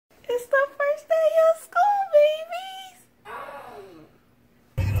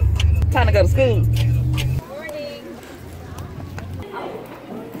Time to go to school. Morning.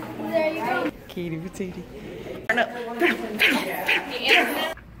 There you go. Kitty patootie. Turn up. Here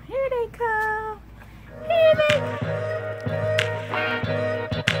they come. Here they come.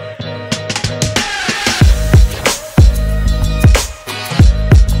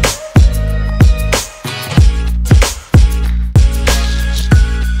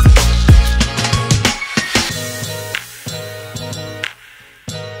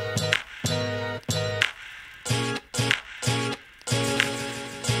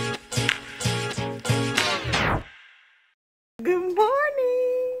 Good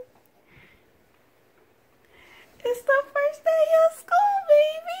morning. It's the first day of school,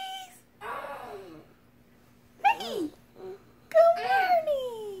 babies. Hey. Good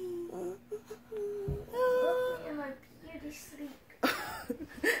morning.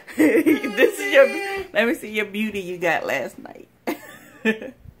 This is your. Let me see your beauty you got last night.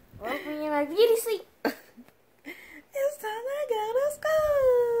 Welcome in my beauty sleep. It's time to go to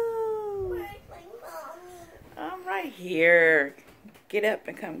school. I'm right here. Get up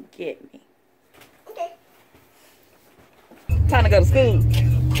and come get me. Okay. Time to go to school.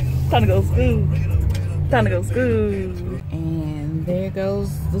 Time to go to school. Time to go to school. And there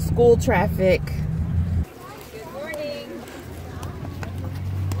goes the school traffic. Good morning.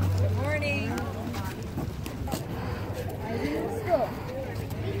 Good morning. Let's go.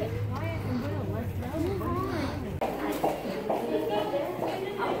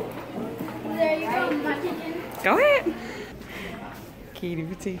 There you go, my chicken. Go ahead. Kitty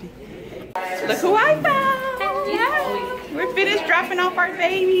patootie. Look who I found. Yeah. We're finished dropping off our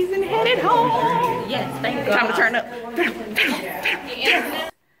babies and headed home. Yes, thank God. Time to turn up.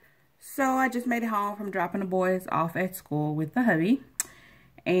 So I just made it home from dropping the boys off at school with the hubby.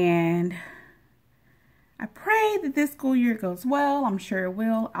 And I pray that this school year goes well. I'm sure it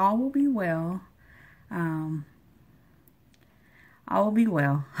will. All will be well. All will be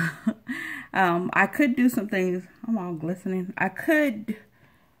well. I could do some things. I'm all glistening. I could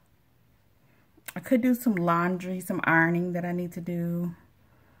do some laundry, some ironing that I need to do.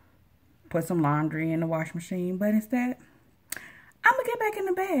 Put some laundry in the washing machine. But instead, I'm going to get back in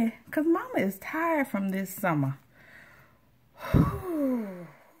the bed. Because mama is tired from this summer.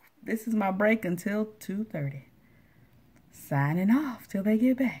 This is my break until 2:30. Signing off till they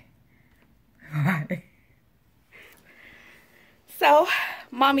get back. Alright. So,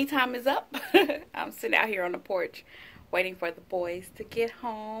 mommy time is up. I'm sitting out here on the porch waiting for the boys to get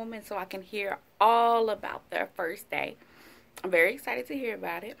home and so I can hear all about their first day. I'm very excited to hear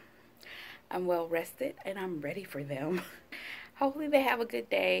about it. I'm well rested and I'm ready for them. Hopefully they have a good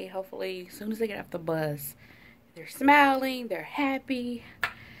day. Hopefully as soon as they get off the bus, they're smiling, they're happy.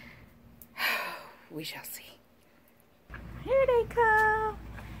 We shall see. Here they come.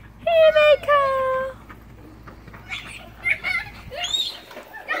 Here they come.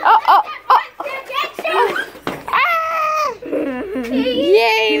 Oh.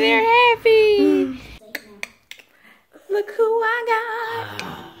 Yay, they're happy. Look who I got.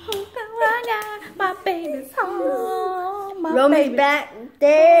 Look who I got. My baby's home. My Romy's baby. back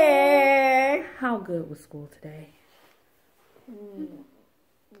there. How good was school today?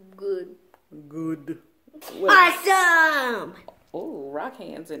 Good. Good. Awesome. Oh, rock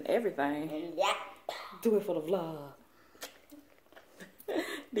hands and everything. Yeah. Do it for the vlog.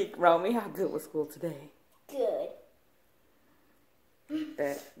 Big Romy, how good was school today? Good.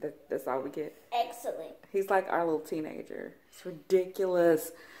 That's all we get. Excellent. He's like our little teenager. It's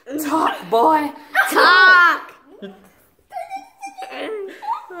ridiculous. Talk, boy. Talk.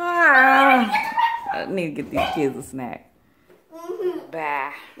 I need to get these kids a snack.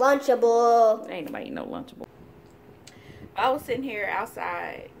 Bye. Lunchable. Ain't nobody eat no Lunchable. I was sitting here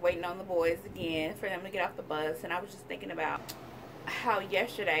outside waiting on the boys again for them to get off the bus, and I was just thinking about how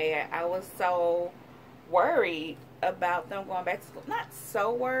yesterday I was so worried about them going back to school. Not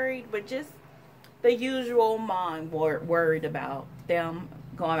so worried, but just the usual mom worried about them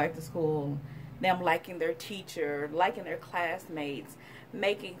going back to school, them liking their teacher, liking their classmates,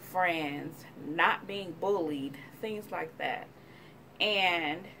 making friends, not being bullied, things like that.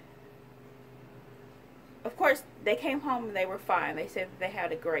 And of course they came home and they were fine. They said that they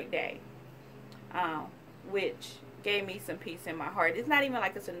had a great day, which gave me some peace in my heart. It's not even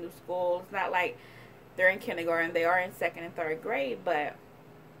like it's a new school. It's not like they're in kindergarten. They are in 2nd and 3rd grade, but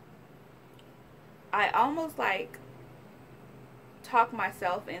I almost like talk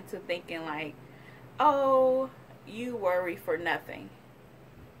myself into thinking like, oh, you worry for nothing.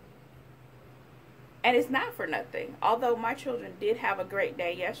 And it's not for nothing. Although my children did have a great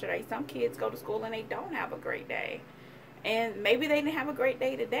day yesterday. Some kids go to school and they don't have a great day. And maybe they didn't have a great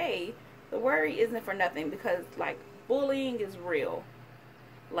day today. The worry isn't for nothing, because like bullying is real.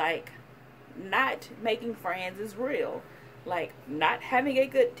 Like not making friends is real. Like not having a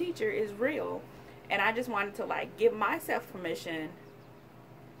good teacher is real. And I just wanted to like give myself permission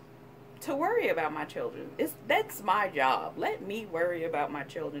to worry about my children. That's my job. Let me worry about my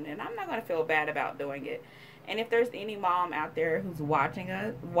children, and I'm not going to feel bad about doing it. And if there's any mom out there who's watching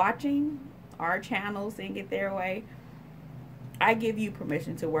our channel, Sing It Their Way, I give you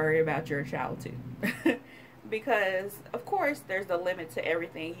permission to worry about your child too. Because of course there's a limit to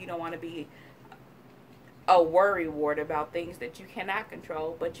everything. You don't want to be a worry wart about things that you cannot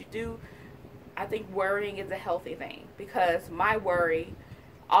control, but you do. I think worrying is a healthy thing, because my worry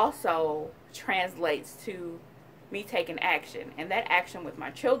also translates to me taking action, and that action with my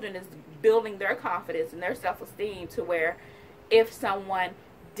children is building their confidence and their self-esteem, to where if someone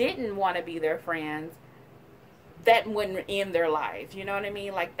didn't want to be their friends, that wouldn't end their life. You know what I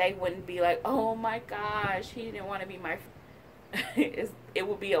mean? Like they wouldn't be like, oh my gosh, he didn't want to be my it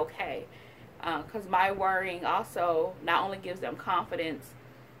would be okay, because my worrying also not only gives them confidence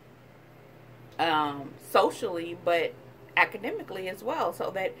socially, but academically as well,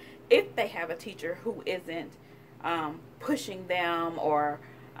 so that if they have a teacher who isn't pushing them or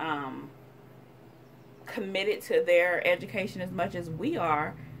committed to their education as much as we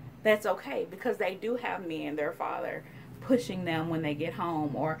are, that's okay, because they do have me and their father pushing them when they get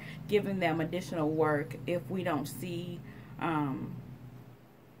home, or giving them additional work if we don't see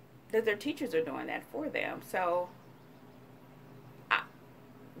that their teachers are doing that for them. So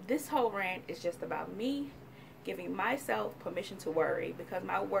this whole rant is just about me giving myself permission to worry, because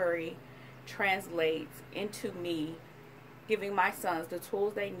my worry translates into me giving my sons the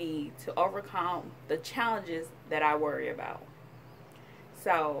tools they need to overcome the challenges that I worry about.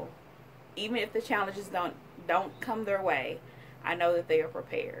 So even if the challenges don't come their way, I know that they are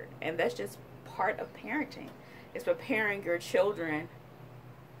prepared. And that's just part of parenting. It's preparing your children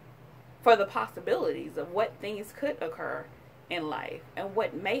for the possibilities of what things could occur in life and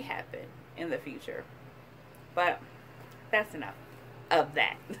what may happen in the future. But that's enough of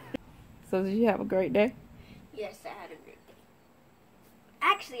that. So did you have a great day? Yes, I had a great day.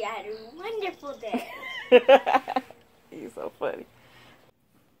 Actually, I had a wonderful day. You're so funny.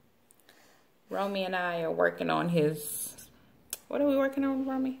 Romy and I are working on his... What are we working on,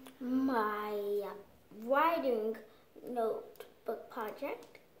 Romy? My writing notebook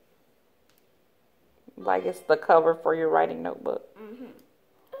project. Like it's the cover for your writing notebook. Mm-hmm.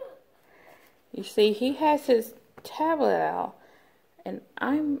 You see, he has his tablet out, and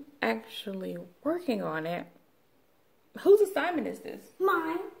I'm actually working on it. Whose assignment is this?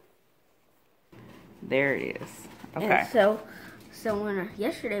 Mine. There it is. Okay. And so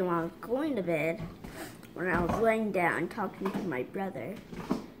yesterday when I was going to bed, when I was laying down talking to my brother,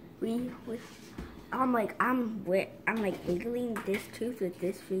 I'm wiggling this tooth with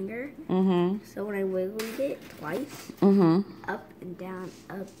this finger. Mm-hmm. So when I wiggled it twice, up and down,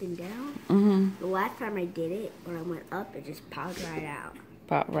 the last time I did it, when I went up, it just popped right out.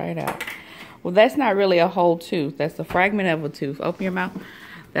 Popped right out. Well, that's not really a whole tooth. That's a fragment of a tooth. Open your mouth.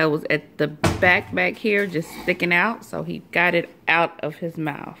 That was at the back here, just sticking out. So he got it out of his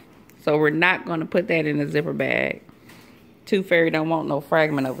mouth. So we're not going to put that in a zipper bag. Tooth Fairy don't want no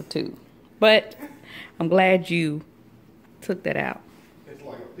fragment of a tooth. But I'm glad you took that out. It's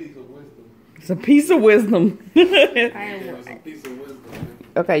like a piece of wisdom. It's a piece of wisdom. It's a piece of wisdom.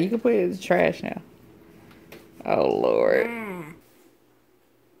 Okay, you can put it in the trash now. Oh, Lord.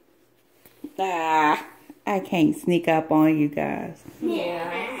 I can't sneak up on you guys.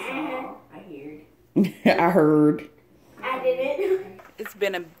 Yeah, I heard. I didn't. It's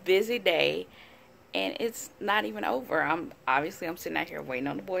been a busy day, and it's not even over. I'm sitting out here waiting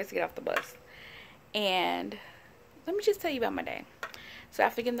on the boys to get off the bus. And let me just tell you about my day. So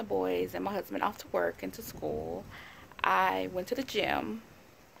after getting the boys and my husband off to work and to school, I went to the gym,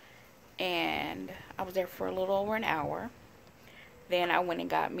 and I was there for a little over an hour. Then I went and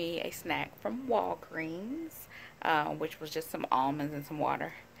got me a snack from Walgreens, which was just some almonds and some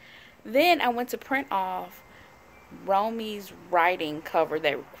water. Then I went to print off Romy's writing cover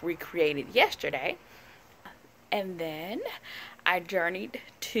that we created yesterday. And then I journeyed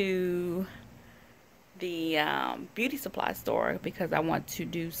to the beauty supply store because I want to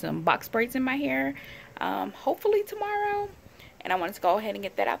do some box braids in my hair, hopefully tomorrow. And I wanted to go ahead and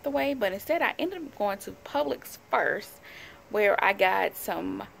get that out the way. But instead I ended up going to Publix first, where I got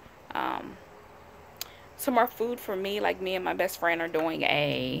some more food for me. Like, me and my best friend are doing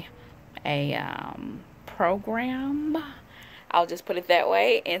a program. I'll just put it that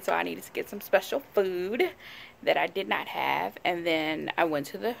way. And so I needed to get some special food that I did not have. And then I went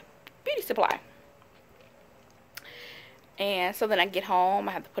to the beauty supply. And so then I get home,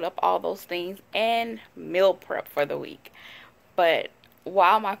 I have to put up all those things and meal prep for the week. But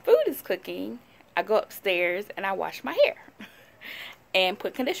while my food is cooking, I go upstairs and I wash my hair and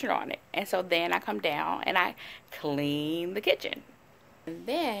put conditioner on it. And so then I come down and I clean the kitchen. And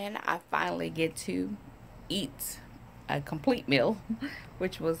then I finally get to eat a complete meal,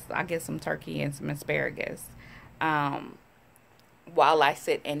 which was, I guess, some turkey and some asparagus, while I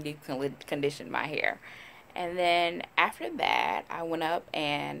sit and decondition my hair. And then after that, I went up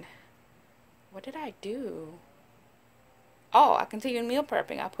and, what did I do? Oh, I continued meal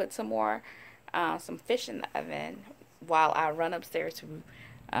prepping. I put some more, some fish in the oven while I run upstairs to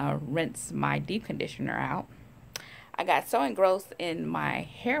rinse my deep conditioner out. I got so engrossed in my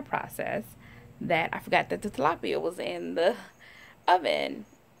hair process that I forgot that the tilapia was in the oven.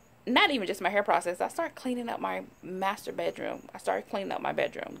 Not even just my hair process. I started cleaning up my master bedroom. I started cleaning up my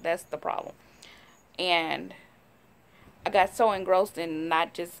bedroom. That's the problem. And I got so engrossed in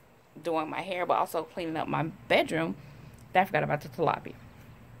not just doing my hair, but also cleaning up my bedroom, that I forgot about the tilapia.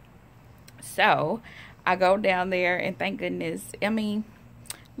 So I go down there, and thank goodness, I mean,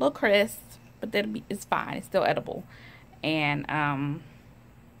 a little crisp, but it's fine. It's still edible. And now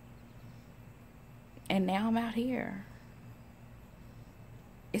I'm out here.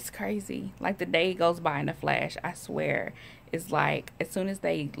 It's crazy. Like, the day goes by in a flash. I swear. It's like, as soon as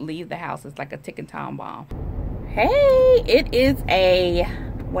they leave the house, it's like a ticking time bomb. Hey, it is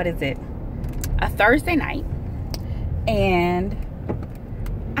what is it? A Thursday night. And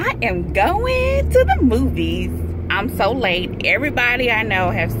I am going to the movies. I'm so late. Everybody I know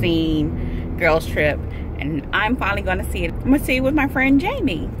have seen Girls Trip. And I'm finally going to see it. I'm going to see it with my friend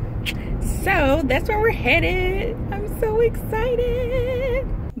Jamie. So, that's where we're headed. I'm so excited.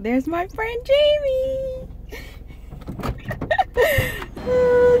 There's my friend Jamie.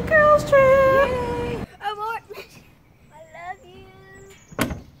 Girls Trip. Yay. Abort. I love you.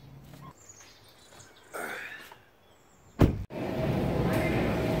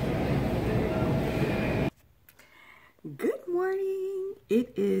 Good morning.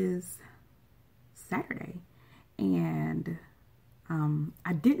 It is Saturday, and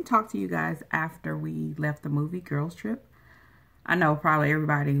I didn't talk to you guys after we left the movie Girls Trip. I know probably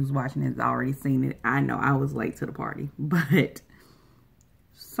everybody who's watching has already seen it. I know I was late to the party, but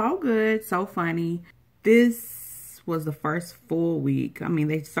so good, so funny. This was the first full week. I mean,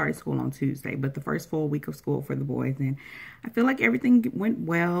 they started school on Tuesday, but the first full week of school for the boys, and I feel like everything went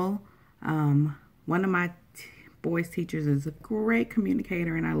well. One of my boys' teachers is a great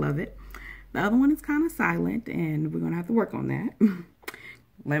communicator, and I love it. The other one is kind of silent, and we're going to have to work on that.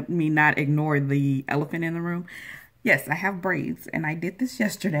 Let me not ignore the elephant in the room. Yes, I have braids, and I did this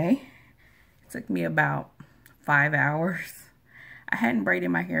yesterday. It took me about 5 hours. I hadn't braided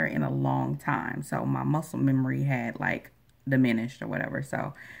my hair in a long time, so my muscle memory had, like, diminished or whatever.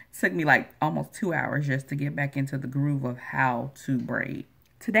 So it took me, like, almost 2 hours just to get back into the groove of how to braid.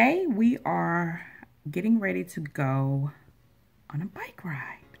 Today, we are getting ready to go on a bike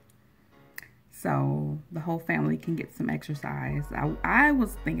ride, so the whole family can get some exercise. I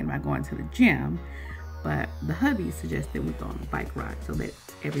was thinking about going to the gym, but the hubby suggested we go on a bike ride so that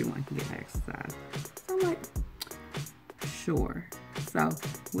everyone can get exercise. So I'm like, sure. So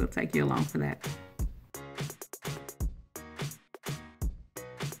we'll take you along for that.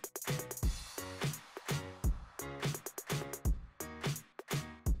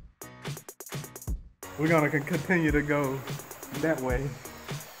 We're gonna continue to go that way,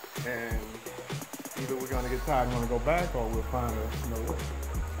 and either we're gonna get tired and want to go back, or we'll find a way.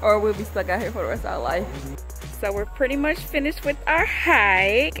 Or we'll be stuck out here for the rest of our life. So we're pretty much finished with our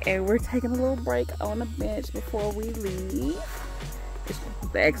hike, and we're taking a little break on the bench before we leave.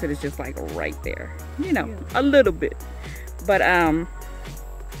 The exit is just like right there, you know, a little bit. But I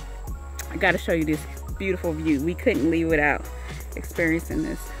gotta show you this beautiful view. We couldn't leave without experiencing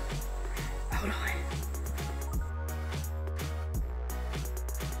this. Hold on.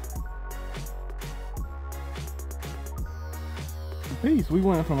 Peace. We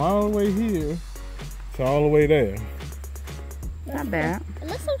went from all the way here to all the way there. Not bad. It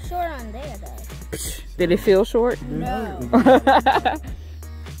looks so short on there, though. Did it feel short? No.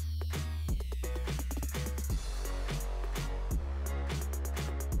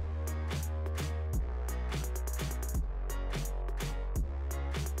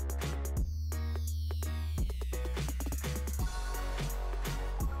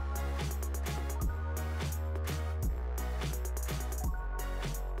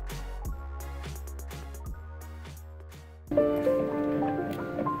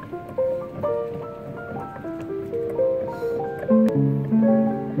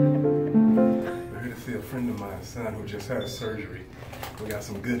 friend of mine's son who just had surgery. We got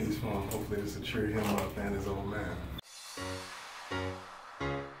some goodies for him. Hopefully this will cheer him up and his old man.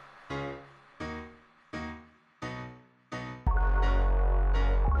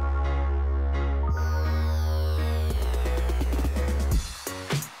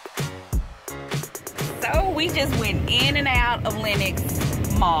 So we just went in and out of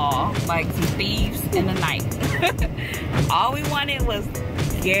Lenox Mall like some thieves in the night. All we wanted was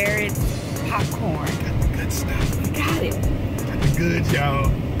Garrett's popcorn. Got the good stuff. We got it. Got the goods,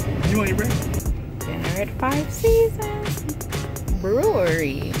 y'all. You want your bread? Garrett 5 Seasons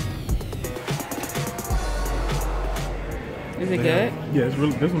Brewery. Is it good? Yeah, it's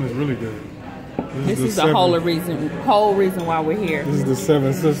really. This one is really good. This is the whole reason why we're here. This is the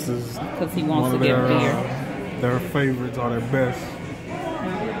Seven Sisters. Because he wants to get beer. Their favorites are their best.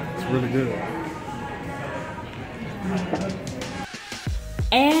 It's really good.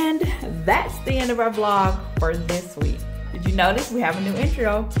 And that's the end of our vlog for this week. Did you notice we have a new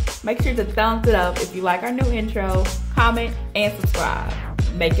intro? Make sure to thumbs it up if you like our new intro, comment, and subscribe.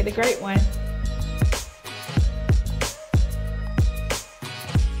 Make it a great one.